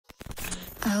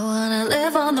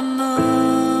live on the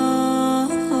moon.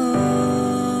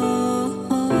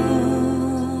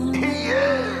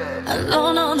 Yeah.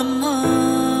 Alone on the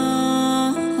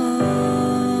moon.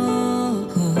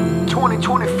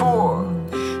 2024.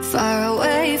 Far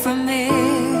away from me,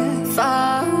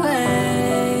 far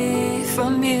away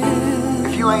from you.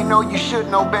 If you ain't know, you should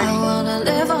know, baby. I wanna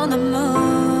live on the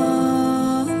moon.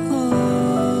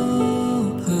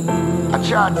 I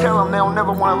try to tell them, they don't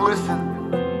never wanna listen.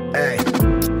 Hey,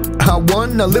 I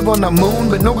wanna live on the moon,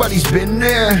 but nobody's been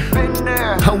there.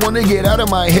 I wanna get out of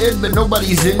my head, but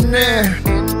nobody's in there.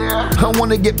 I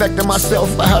wanna get back to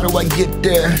myself, but how do I get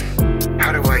there?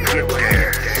 How do I get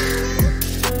there?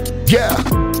 Yeah,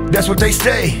 that's what they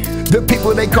say. The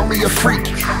people, they call me a freak.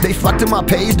 They flock to my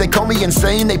page, they call me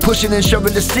insane. They pushing and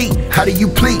shoving the seat. How do you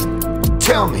plead?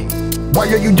 Tell me, why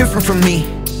are you different from me?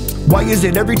 Why is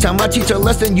it every time I teach a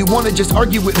lesson you wanna just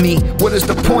argue with me? What is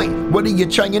the point? What are you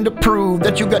trying to prove?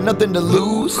 That you got nothing to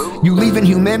lose? You leaving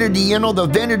humanity and all the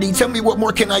vanity. Tell me, what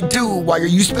more can I do? Why are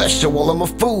you special? Well, I'm a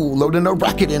fool, loading a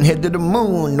rocket and head to the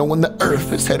moon, knowing the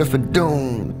earth is headed for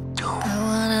doom. I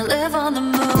wanna live on the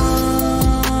moon.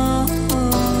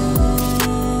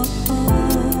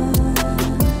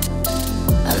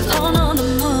 Alone on the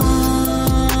moon.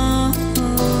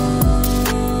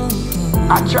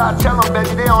 I try to tell them,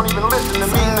 baby, they don't even listen to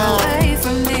me, Far man. away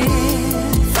from me,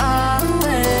 far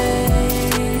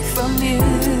away from you.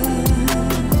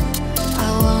 I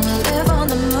wanna live on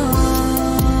the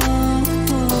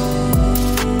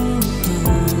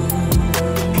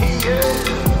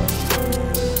Yeah.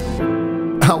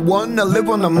 I wanna live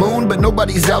on the moon, but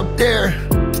nobody's out there.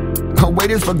 I'm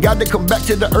waiting for God to come back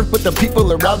to the earth, but the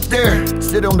people are out there.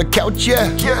 Sit on the couch, yeah,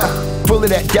 Yeah. full of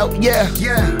that doubt, yeah.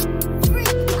 Yeah.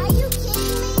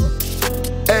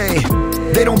 Hey,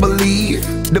 they don't believe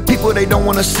the people they don't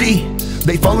wanna see.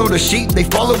 They follow the sheep, they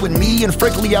follow with me, and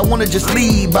frankly I wanna just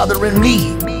leave, bothering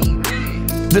me.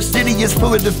 The city is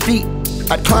full of defeat.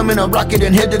 I'd climb in a rocket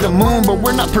and head to the moon, but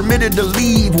we're not permitted to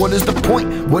leave. What is the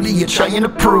point? What are you trying to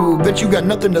prove? That you got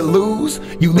nothing to lose?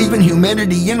 You leaving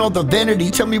humanity and all the vanity.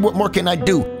 Tell me, what more can I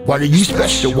do? Why are you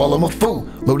special while I'm a fool?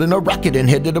 Loading a rocket and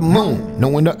head to the moon,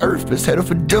 knowing the earth is headed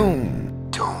for doom.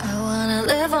 I wanna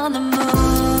live on the moon.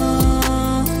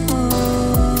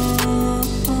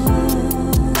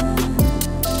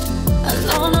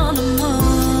 Alone on the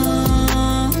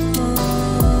moon.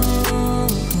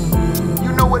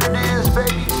 You know what it is,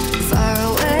 baby. Far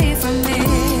away from me,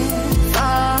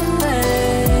 far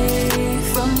away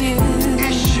from you.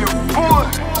 It's your boy.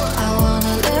 I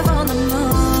wanna live on the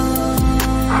moon.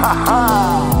 Ha ha.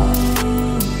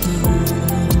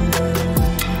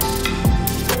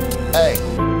 Hey,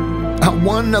 I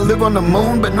wanna live on the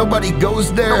moon, but nobody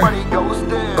goes there. Nobody goes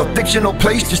there. A fictional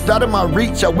place just out of my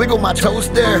reach. I wiggle my toes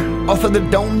there. Off of the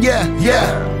dome, yeah,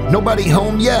 yeah. Nobody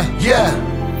home, yeah, yeah.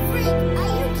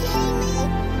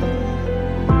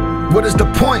 What is the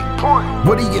point?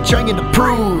 What are you trying to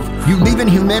prove? You leaving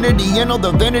humanity and all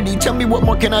the vanity. Tell me, what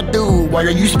more can I do? Why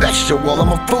are you special? Well,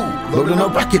 I'm a fool, loading a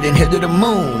rocket and head to the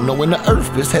moon, knowing the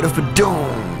earth is headed for doom.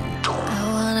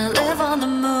 I wanna live on the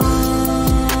moon.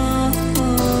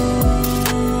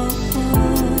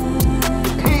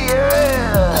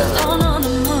 Yeah. Alone on the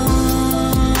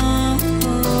moon.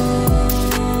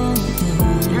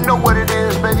 You know what it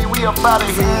is, baby. We up out of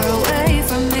here. Far